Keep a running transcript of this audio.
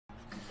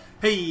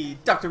Hey,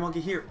 Dr. Monkey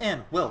here,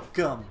 and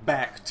welcome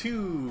back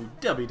to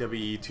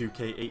WWE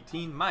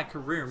 2K18, my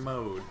career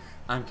mode.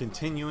 I'm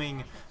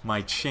continuing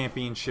my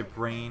championship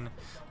reign,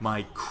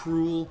 my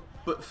cruel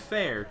but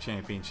fair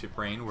championship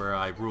reign, where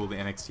I rule the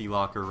NXT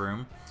locker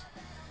room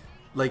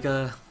like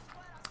a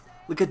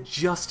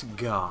just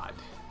god,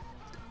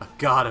 a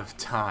god of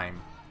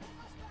time.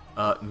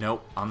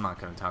 Nope, I'm not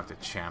gonna talk to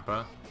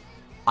Ciampa.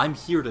 I'm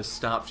here to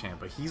stop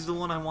Ciampa. He's the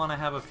one I want to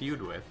have a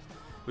feud with.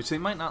 Which they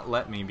might not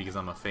let me because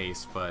I'm a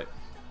face, but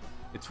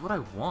it's what I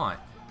want.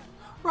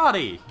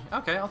 Roddy!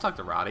 Okay, I'll talk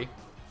to Roddy.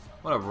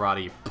 What up,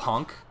 Roddy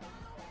punk?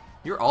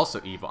 You're also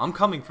evil. I'm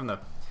coming from the...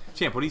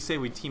 Champ, what do you say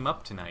we team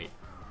up tonight?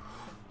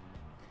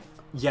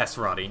 Yes,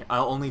 Roddy.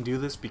 I'll only do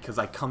this because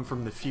I come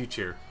from the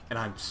future, and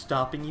I'm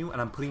stopping you,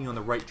 and I'm putting you on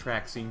the right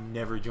track so you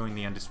never join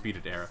the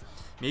Undisputed Era.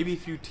 Maybe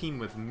if you team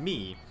with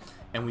me,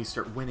 and we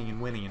start winning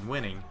and winning and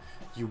winning,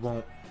 you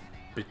won't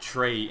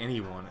betray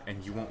anyone,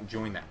 and you won't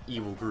join that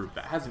evil group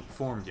that hasn't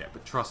formed yet.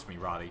 But trust me,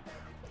 Roddy,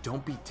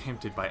 don't be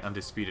tempted by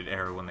Undisputed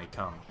Era when they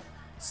come.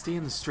 Stay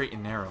in the straight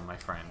and narrow, my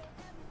friend.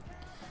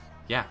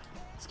 Yeah,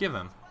 let's give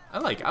them. I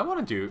want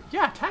to do,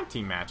 yeah, tag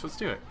team match. Let's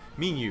do it.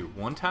 Me and you,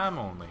 one time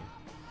only.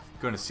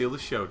 Going to seal the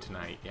show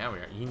tonight. Yeah, we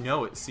are. You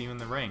know it. See you in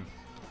the ring.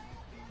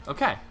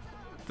 Okay,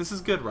 this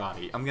is good,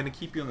 Roddy. I'm gonna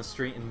keep you on the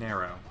straight and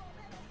narrow.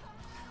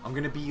 I'm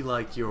gonna be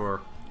like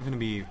your. I'm gonna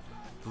be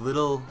the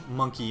little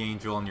monkey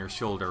angel on your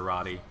shoulder,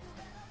 Roddy.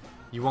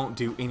 You won't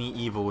do any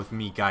evil with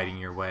me guiding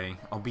your way.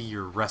 I'll be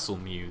your wrestle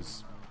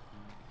muse.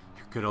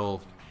 Your good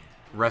old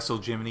wrestle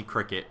Jiminy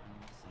Cricket.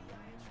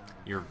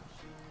 Your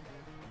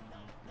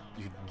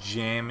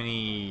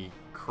Jiminy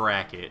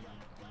Cracket.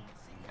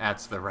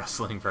 That's the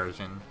wrestling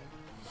version.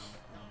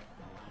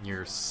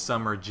 Your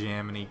summer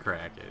Jiminy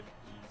Cracket.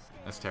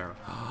 That's terrible.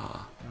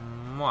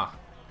 Mwah.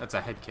 That's a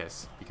head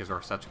kiss because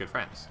we're such good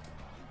friends.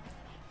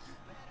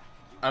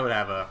 I would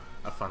have a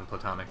fun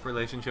platonic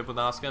relationship with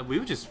Asuka. We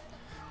would just,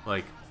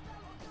 like,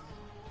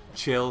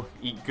 chill,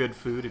 eat good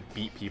food, and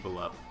beat people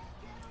up.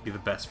 Be the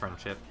best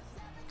friendship.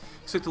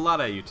 Expect a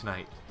lot out of you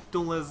tonight.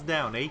 Don't let us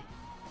down, eh?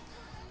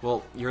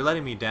 Well, you're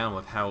letting me down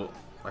with how,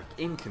 like,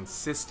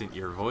 inconsistent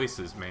your voice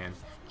is, man.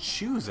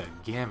 Choose a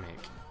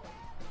gimmick.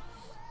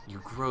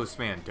 You gross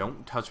man.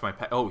 Don't touch my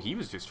pet. Oh, he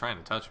was just trying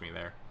to touch me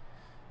there.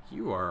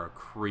 You are a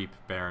creep,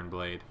 Baron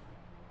Blade.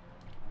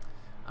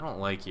 I don't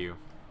like you.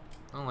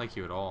 I don't like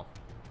you at all.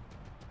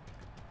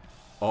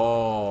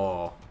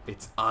 Oh,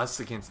 it's us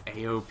against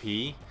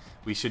AOP?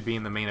 We should be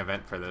in the main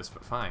event for this,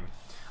 but fine.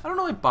 I don't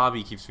know why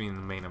Bobby keeps me in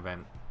the main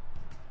event.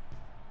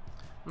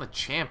 I'm the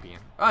champion.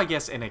 Oh, I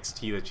guess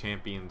NXT, the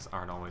champions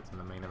aren't always in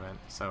the main event,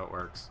 so it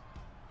works.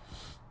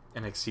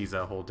 NXT's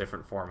a whole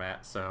different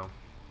format, so...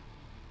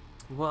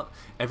 Well,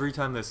 every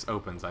time this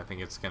opens, I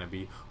think it's gonna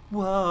be...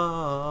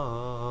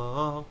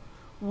 Whoa,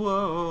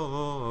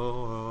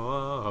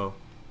 whoa.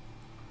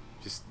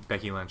 Just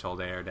Becky Lynch all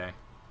day, every day.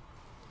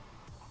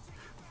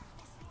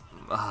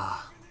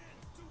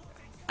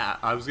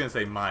 I was gonna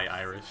say my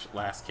Irish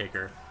last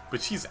kicker,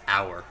 but she's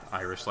our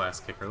Irish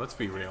last kicker. Let's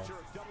be real.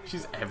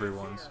 She's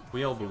everyone's.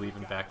 We all believe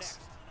in Bex.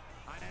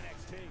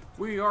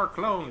 We are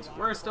clones.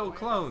 We're still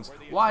clones.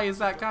 Why is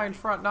that guy in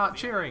front not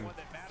cheering?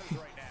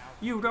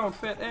 You don't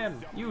fit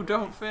in. You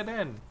don't fit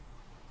in.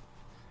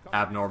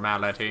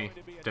 Abnormality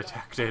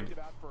detected.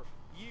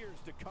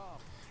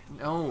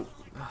 No.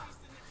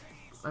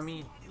 I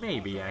mean,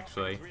 maybe,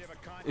 actually.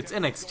 It's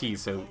NXT,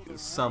 so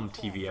some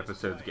TV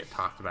episodes get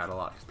talked about a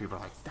lot, because people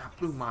are like, that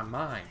blew my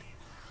mind.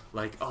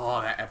 Like,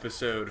 oh, that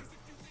episode.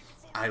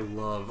 I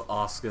love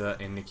Asuka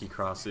and Nikki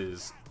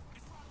Cross's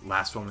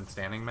Last Woman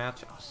Standing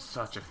match. I was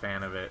such a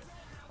fan of it.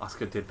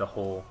 Asuka did the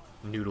whole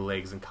noodle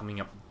eggs and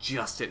coming up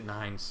just at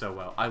 9 so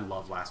well. I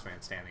love Last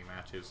Man Standing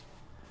matches.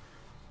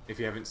 If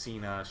you haven't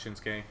seen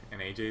Shinsuke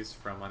and AJ's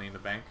from Money in the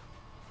Bank,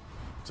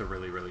 it's a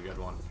really, really good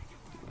one.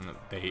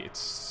 It's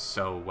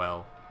so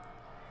well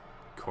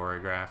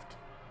choreographed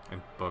and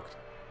booked.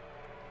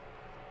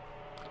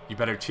 You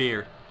better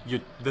cheer.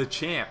 The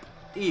champ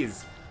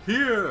is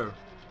here.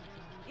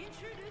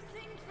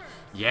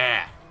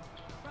 Yeah.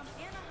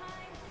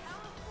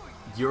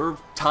 Your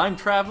time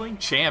traveling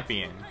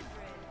champion.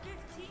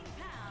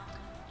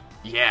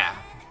 Yeah.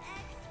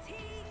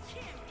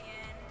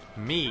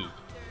 Me.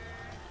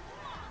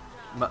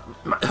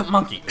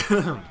 Monkey.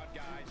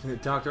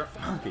 Dr.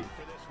 Monkey.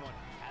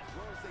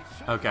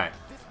 Okay.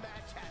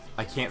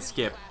 I can't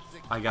skip.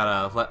 I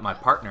gotta let my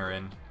partner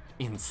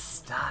in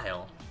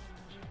style.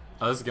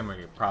 Oh, this is gonna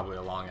be probably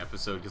a long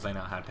episode because I know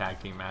how tag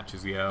team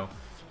matches go.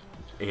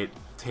 It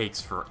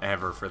takes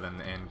forever for them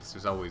to end because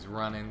there's always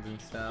run-ins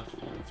and stuff.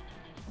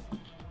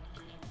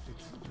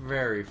 It's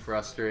very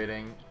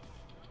frustrating.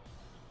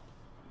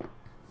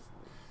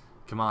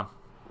 Come on.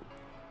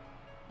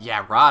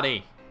 Yeah,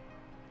 Roddy.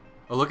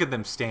 Oh, look at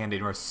them stand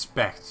in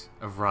respect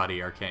of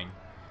Roddy, our king.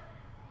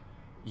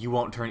 You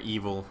won't turn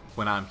evil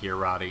when I'm here,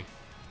 Roddy.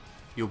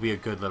 You'll be a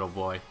good little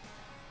boy.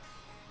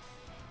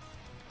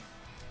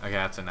 Okay,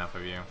 that's enough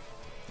of you.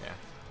 Yeah.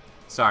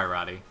 Sorry,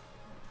 Roddy.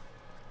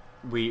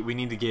 We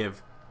need to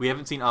give... We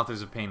haven't seen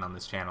Authors of Pain on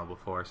this channel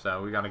before,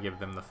 so we gotta give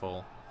them the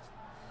full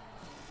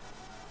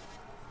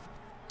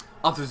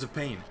Authors of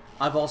Pain,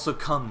 I've also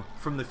come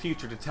from the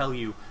future to tell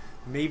you,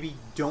 maybe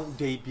don't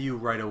debut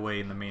right away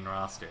in the main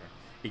roster.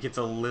 It gets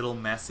a little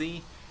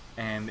messy,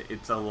 and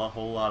it's a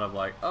whole lot of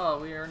like, oh,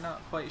 we are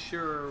not quite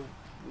sure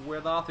where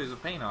the Authors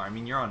of Pain are. I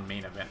mean, you're on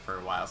main event for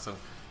a while, so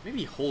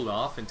maybe hold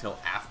off until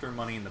after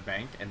Money in the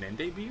Bank and then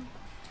debut.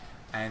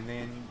 And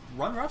then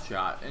run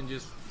roughshod and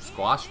just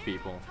squash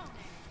people.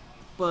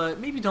 But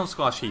maybe don't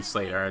squash Heath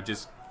Slater,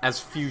 just as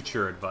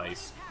future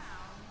advice.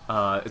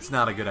 It's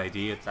not a good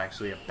idea. It's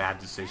actually a bad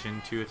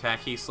decision to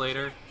attack Heath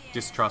Slater.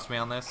 Just trust me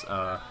on this.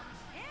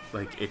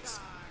 Like, it's...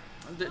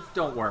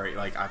 Don't worry.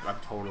 Like, I'm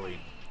totally...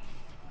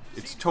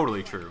 It's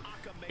totally true.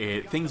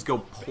 Things go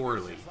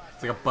poorly.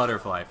 It's like a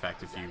butterfly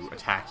effect if you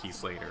attack Heath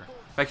Slater.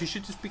 In fact, you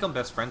should just become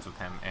best friends with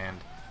him and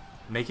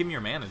make him your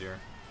manager.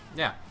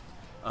 Yeah.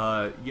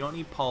 You don't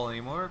need Paul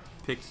anymore.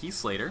 Pick Heath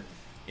Slater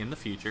in the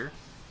future,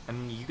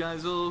 and you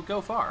guys will go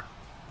far.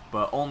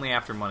 But only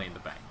after Money in the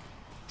Bank.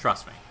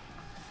 Trust me.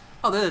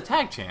 Oh, they're the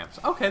tag champs.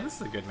 Okay,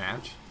 this is a good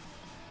match.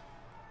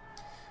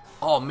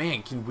 Oh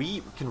man, can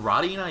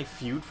Roddy and I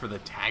feud for the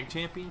tag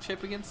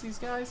championship against these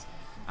guys?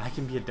 I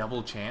can be a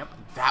double champ?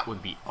 That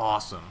would be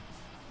awesome.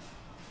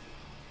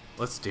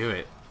 Let's do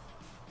it.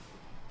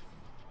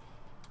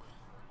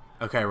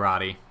 Okay,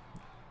 Roddy.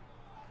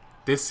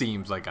 This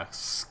seems like a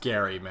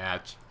scary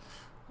match.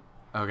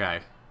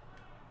 Okay.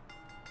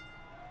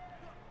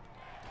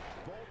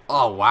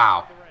 Oh,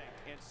 wow.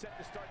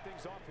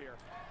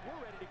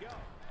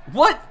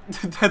 What?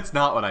 That's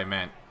not what I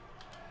meant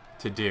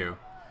to do.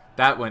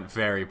 That went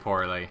very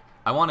poorly.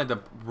 I wanted to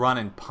run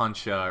and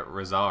punch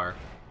Razar.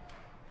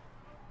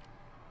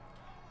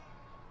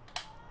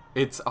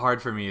 It's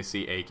hard for me to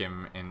see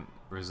Akim and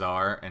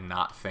Razar and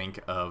not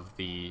think of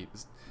the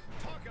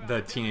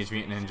Teenage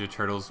Mutant Ninja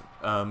Turtles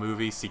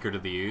movie, Secret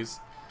of the Ooze,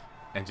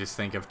 and just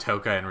think of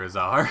Toka and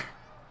Razar.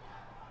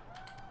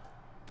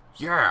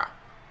 Yeah!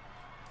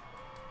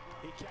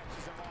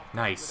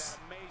 Nice.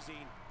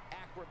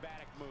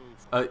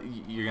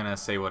 You're gonna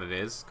say what it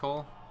is,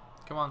 Cole?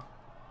 Come on.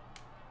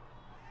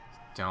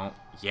 Don't.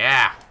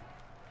 Yeah!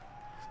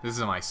 This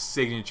is my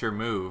signature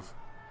move.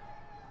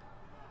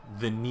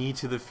 The knee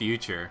to the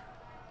future.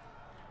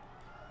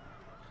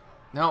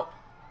 No.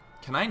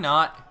 Can I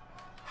not?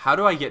 How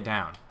do I get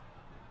down?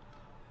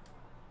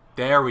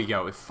 There we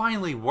go. It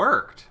finally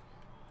worked.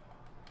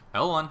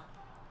 L1.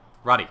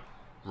 Roddy.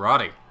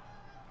 Roddy.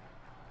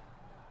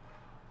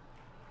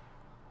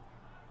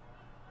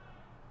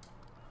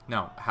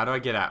 No. How do I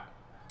get out?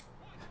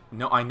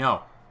 No, I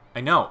know.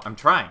 I know. I'm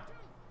trying.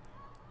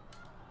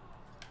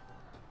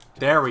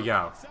 There we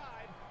go.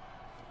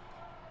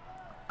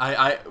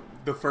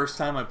 The first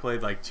time I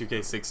played like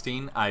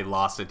 2K18, I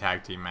lost a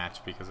tag team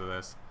match because of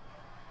this.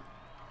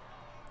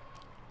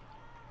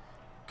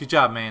 Good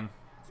job, man.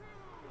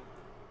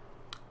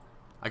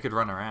 I could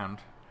run around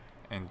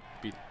and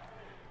beat...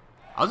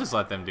 I'll just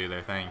let them do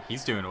their thing.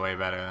 He's doing way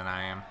better than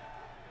I am.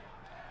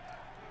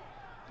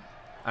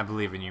 I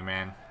believe in you,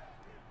 man.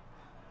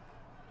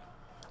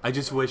 I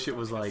just wish it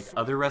was like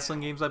other wrestling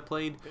games I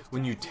played.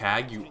 When you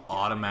tag, you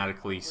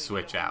automatically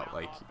switch out.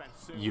 Like,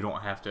 you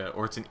don't have to...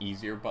 Or it's an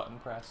easier button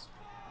press.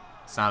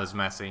 It's not as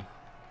messy.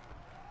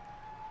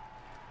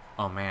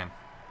 Oh, man.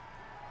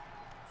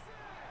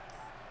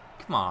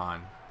 Come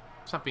on.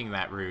 Stop being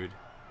that rude.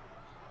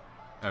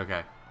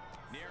 Okay.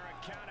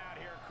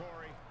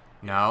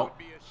 No.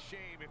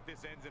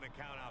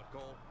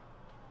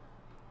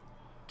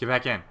 Get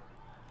back in.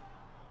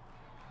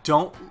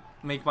 Don't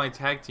make my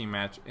tag team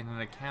match in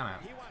an account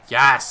out.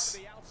 Yes!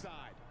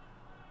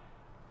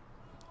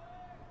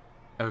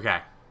 Okay.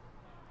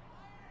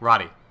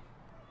 Roddy.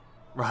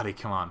 Roddy,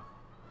 come on.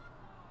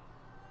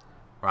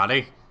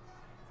 Roddy?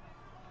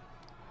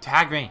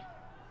 Tag me!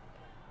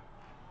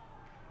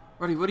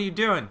 Roddy, what are you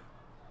doing?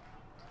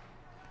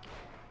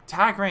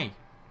 Tag me!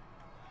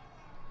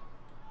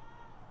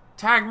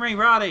 Tag me,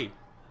 Roddy!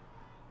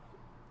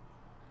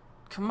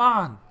 Come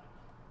on!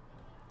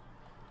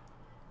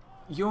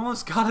 You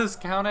almost got us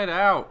counted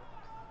out.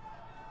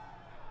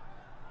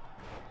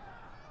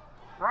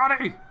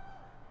 Roddy!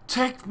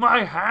 Take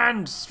my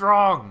hand,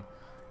 Strong!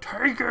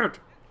 Take it!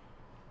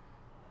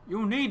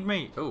 You need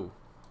me! Oh.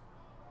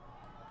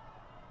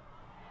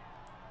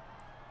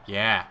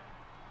 Yeah.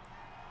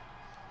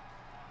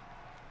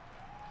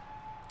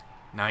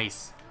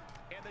 Nice.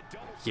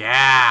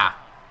 Yeah!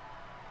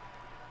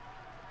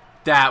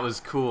 That was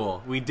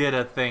cool. We did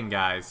a thing,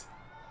 guys.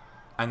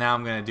 And now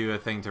I'm gonna do a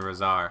thing to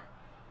Razar.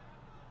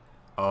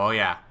 Oh,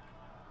 yeah.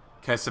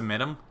 Can I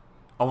submit him?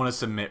 I want to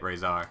submit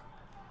Razar.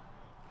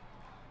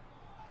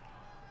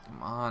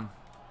 Come on.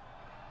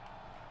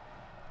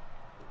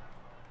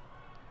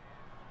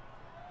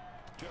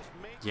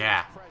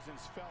 Yeah.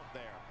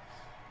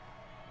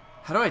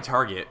 How do I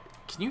target?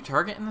 Can you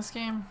target in this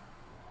game?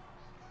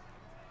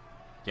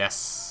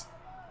 Yes.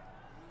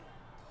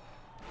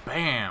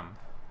 Bam.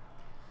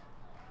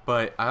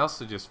 But I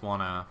also just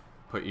want to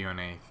put you in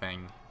a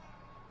thing.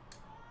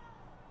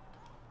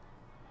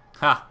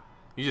 Ha.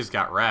 You just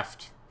got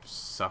reffed,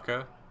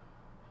 sucker.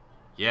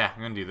 Yeah,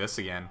 I'm gonna do this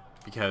again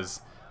because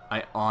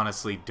I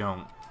honestly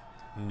don't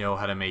know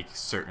how to make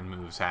certain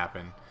moves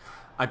happen.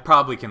 I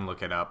probably can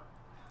look it up,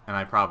 and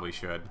I probably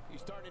should,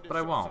 but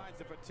I won't.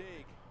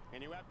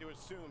 And you have to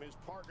assume his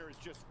partner is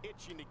just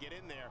itching to get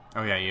in there.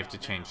 Oh yeah, you have to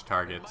change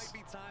targets. It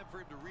might be time for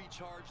him to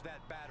recharge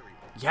that battery.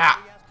 Yeah.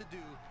 All he has to do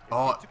is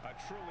Oh. get to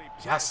A truly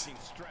Yes. promising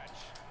stretch.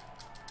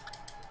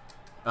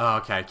 Oh,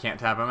 okay, I can't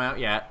tap him out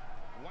yet.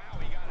 Wow,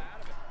 he got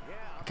out of it.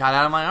 Yeah. Got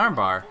out of my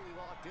armbar. Fully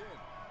locked in.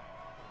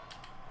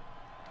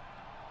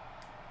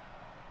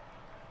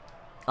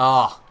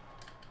 Oh.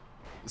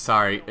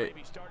 Sorry.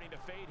 Maybe starting to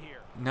fade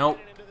here. Nope.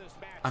 Headed into this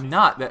match. I'm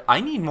not. I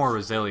need more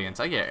resilience.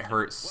 I get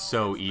hurt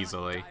so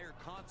easily. dire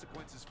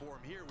consequences for him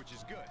here, which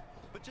is good.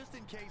 But just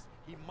in case,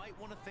 he might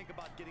want to think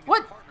about getting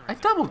What? his partner I in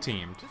there. double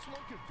teamed. This one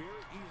could very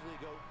easily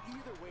go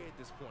either way at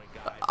this point,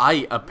 guys.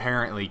 I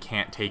apparently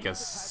can't take a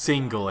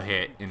single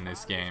hit in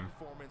this game.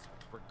 Performance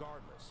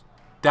regardless.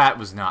 That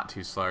was not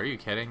too slow. Are you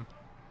kidding?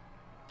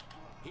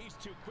 He's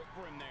too quick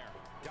for him there.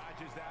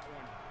 Dodges that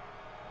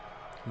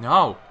one.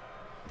 No.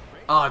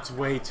 Oh, it's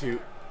way too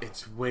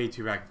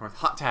back and forth.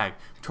 Hot tag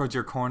towards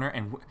your corner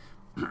and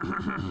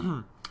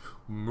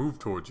move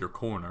towards your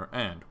corner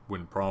and,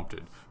 when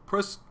prompted,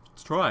 press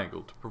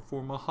triangle to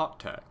perform a hot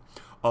tag.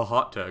 A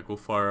hot tag will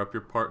fire up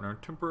your partner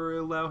and temporarily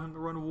allow him to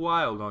run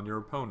wild on your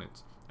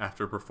opponents.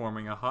 After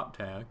performing a hot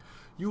tag,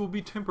 you will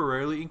be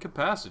temporarily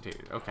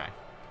incapacitated. Okay.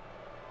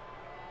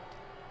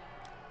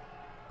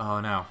 Oh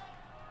no.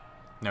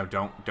 No,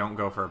 don't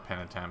go for a pin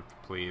attempt,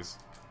 please.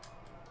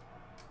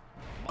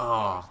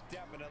 Oh.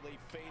 Definitely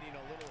fading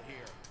a little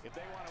here. If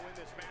they want to win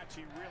this match,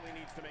 he really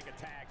needs to make a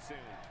tag soon.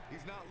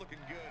 He's not looking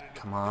good. And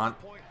Come at on.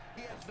 this point,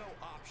 he has no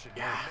option.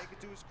 Yeah. To make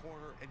it to his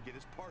corner and get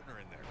his partner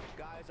in there.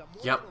 Guys, I'm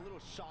more Yep. than a little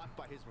shocked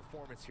by his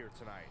performance here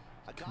tonight.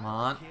 A guy Come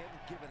on. like him,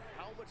 given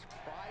how much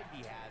pride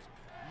he has,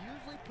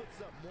 usually puts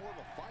up more of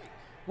a fight.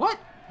 What?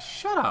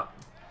 Shut up.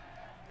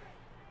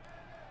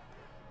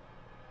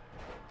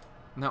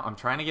 No, I'm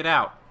trying to get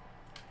out.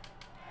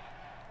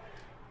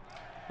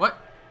 What?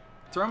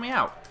 Throw me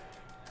out.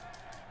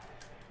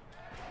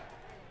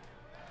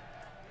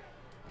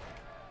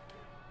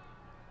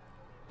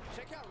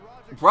 Check out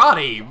Roger.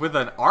 Roddy with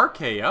an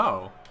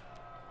RKO.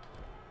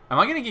 Am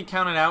I gonna get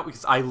counted out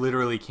because I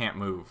literally can't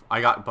move?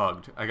 I got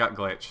bugged. I got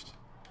glitched.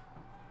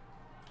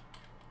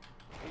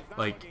 He's not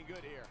Like, looking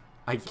good here.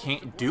 I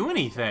can't do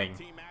anything.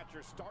 Team match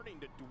are starting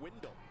to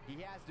dwindle.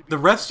 He has to be The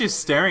ref's just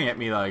staring at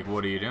me like,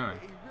 what are you doing?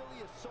 He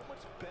really is so much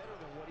better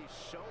than what he's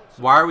shown.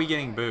 So Why are we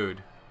getting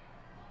booed?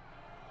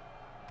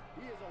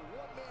 he is a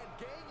one-man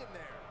gang in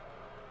there.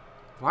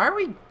 Why are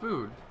we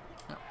booed?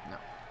 No, no,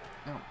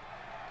 no.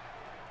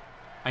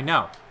 I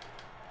know.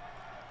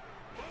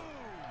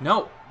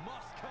 No.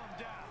 Must come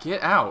down.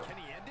 Get out. Can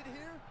he end it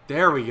here?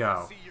 There we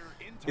go. See your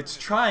intern It's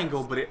is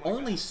triangle, but it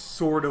only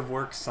sort of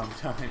works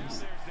sometimes. There's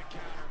the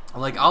counter.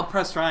 Like, I'll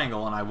press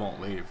triangle and I won't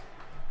leave.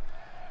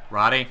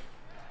 Roddy?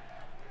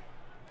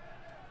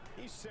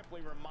 He's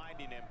simply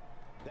reminding him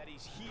that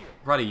he's here.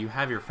 Roddy, you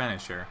have your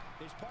finisher.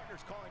 His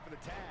partner's calling for the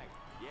tag.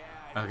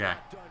 Yeah. Okay.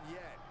 Not done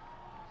yet.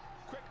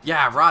 Quick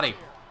Yeah, Roddy. here.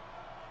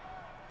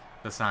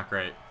 That's not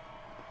great.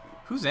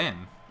 Who's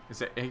in?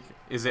 Is it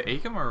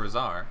Akam or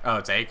Razar? Oh,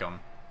 it's Akam.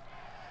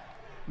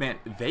 Man,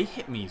 they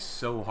hit me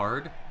so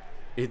hard.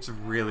 It's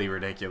really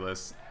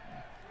ridiculous.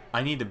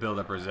 I need to build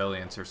up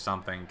resilience or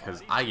something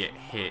because I get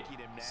hit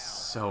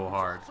so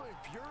hard.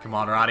 Come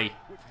on, Roddy.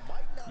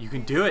 You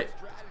can do it.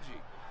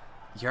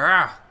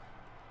 Yeah.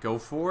 Go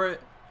for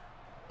it.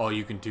 Oh,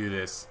 you can do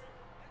this.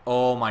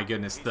 Oh my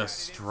goodness, the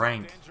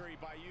strength. Injury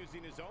by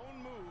using his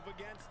own move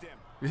against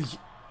him.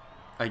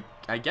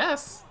 I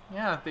guess.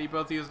 Yeah, they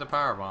both used a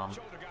power bomb.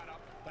 Shoulder got up,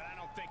 but I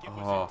don't think it Oh.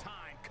 was in time.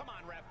 Come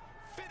on, ref.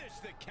 Finish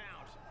the count.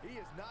 He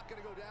is not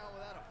going to go down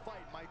without a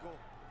fight, Michael.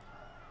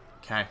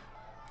 Okay.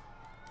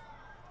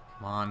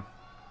 Come on.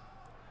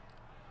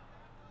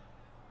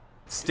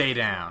 Stay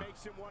down.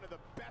 Makes him one of the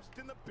best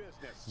in the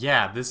business.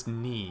 Yeah, this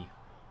knee.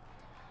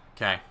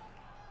 Okay.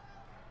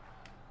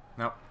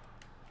 Nope.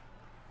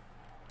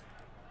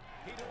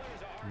 He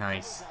delivers a hard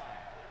Nice. clothesline.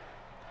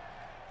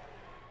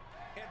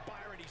 And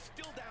Byron, he's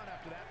still down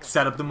after that one.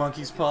 Set up the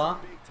monkey's paw.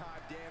 Big time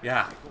damage,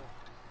 Yeah. Michael.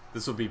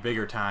 This will be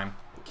bigger time.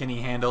 Can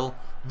he handle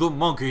the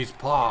monkey's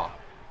paw?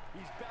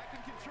 He's back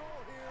in control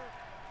here.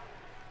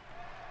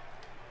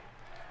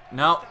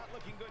 No. Not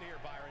looking good here,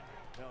 Byron.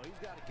 No, he's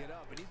got to get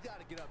up, and he's got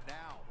to get up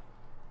now.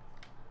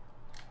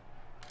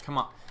 Come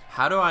on.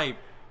 How do I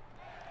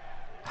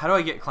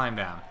get climbed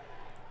down?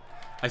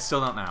 I still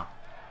don't know.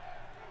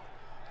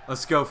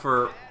 Let's go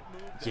for...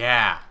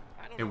 Yeah.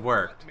 It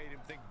worked. What made him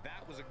think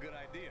that was a good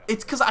idea?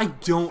 It's because I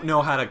don't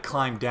know how to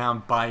climb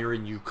down,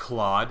 Byron, you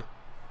clod.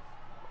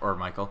 Or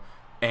Michael.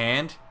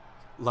 And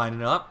line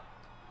it up.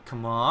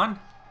 Come on.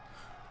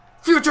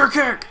 Future kick!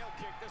 Nail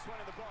kick, this one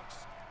in the books.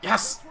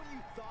 Yes! That's when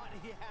you thought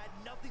he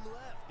had nothing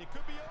left. It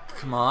could be over.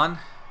 Come on.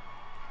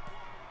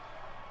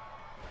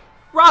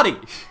 Roddy!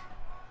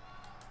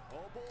 Oh,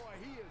 boy,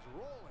 he is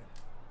rolling.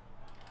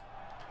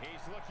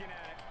 He's looking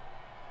at it.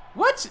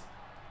 What?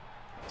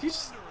 Did you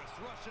just... Thunderous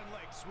Russian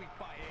leg sweep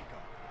by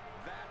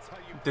Akam. That's how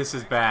you This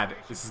is bad.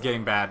 This is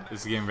getting bad.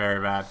 This is getting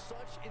very bad. Such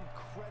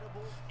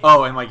incredible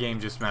Oh, and my game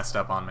just messed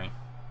up on me.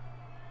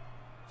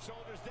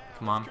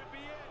 Come on.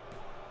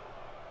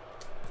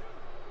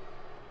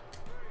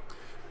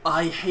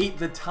 I hate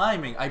the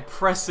timing. I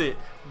press it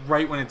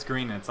right when it's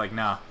green and it's like,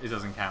 nah, it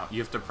doesn't count.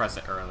 You have to press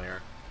it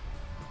earlier.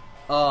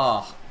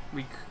 Oh,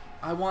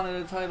 I wanted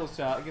a title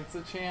shot against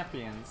the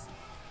champions.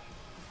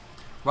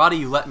 Roddy,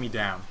 you let me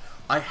down.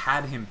 I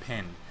had him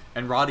pinned,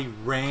 and Roddy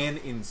ran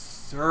in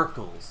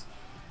circles.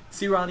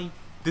 See, Roddy,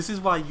 this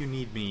is why you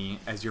need me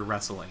as your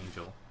wrestle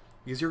angel.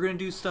 Because you're going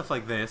to do stuff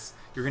like this,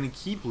 you're going to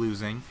keep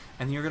losing,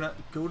 and you're going to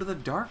go to the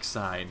dark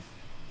side.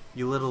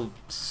 You little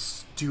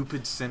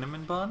stupid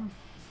cinnamon bun.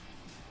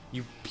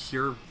 You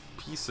pure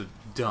piece of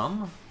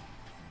dumb.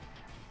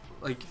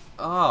 Like,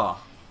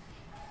 oh.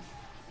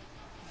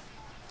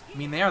 I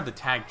mean, they are the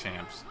tag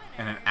champs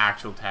and an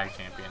actual tag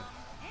champion.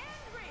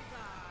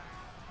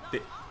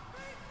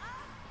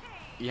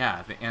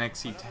 Yeah, the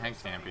NXT tag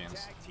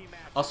champions.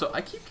 Also,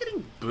 I keep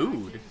getting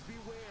booed.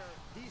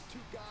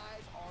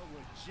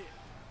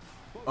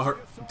 Or,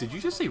 did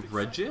you just say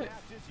legit?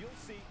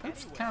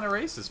 That's kind of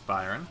racist,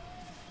 Byron.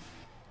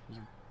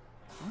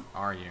 Who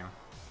are you?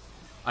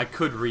 I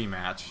could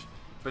rematch,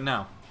 but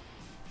no.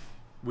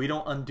 We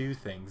don't undo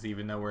things,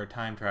 even though we're a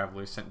time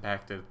traveler sent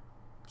back to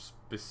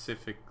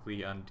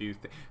specifically undo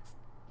things.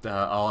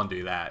 I'll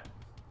undo that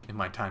in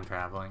my time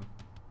traveling.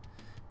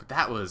 But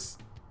that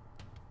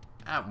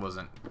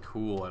wasn't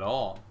cool at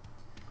all.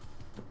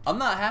 I'm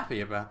not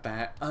happy about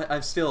that.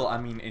 I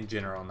mean, in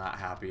general, not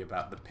happy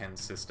about the pin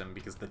system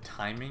because the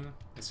timing,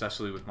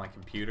 especially with my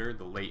computer,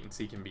 the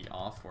latency can be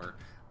off where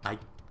I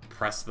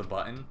press the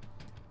button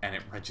and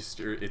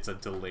it's a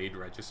delayed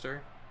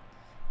register,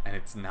 and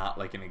it's not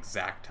like an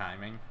exact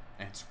timing,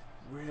 and it's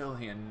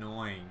really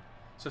annoying,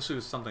 especially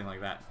with something like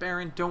that.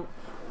 Baron, don't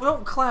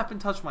clap and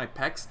touch my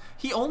pecs.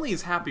 He only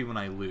is happy when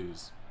I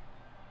lose.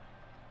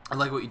 I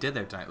like what you did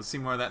there tonight. Let's see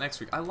more of that next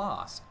week. I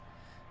lost.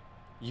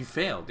 You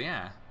failed,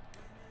 yeah.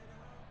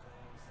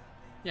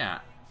 Yeah,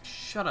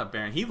 shut up,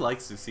 Baron. He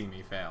likes to see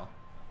me fail.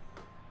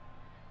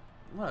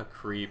 What a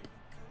creep.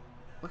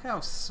 Look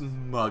how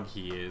smug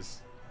he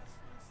is.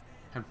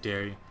 How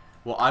dare you.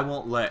 Well, I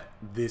won't let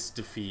this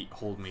defeat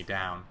hold me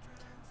down.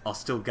 I'll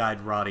still guide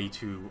Roddy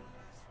to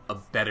a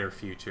better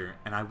future,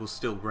 and I will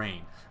still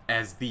reign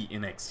as the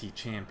NXT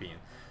champion.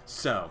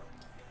 So,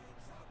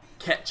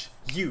 catch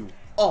you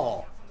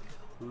all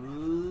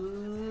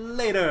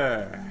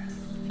later.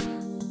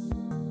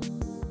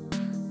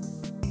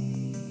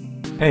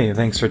 Hey,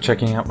 thanks for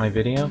checking out my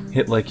video.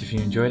 Hit like if you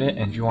enjoyed it,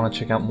 and if you want to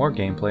check out more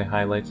gameplay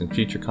highlights and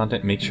future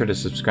content, make sure to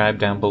subscribe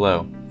down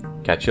below.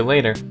 Catch you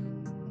later.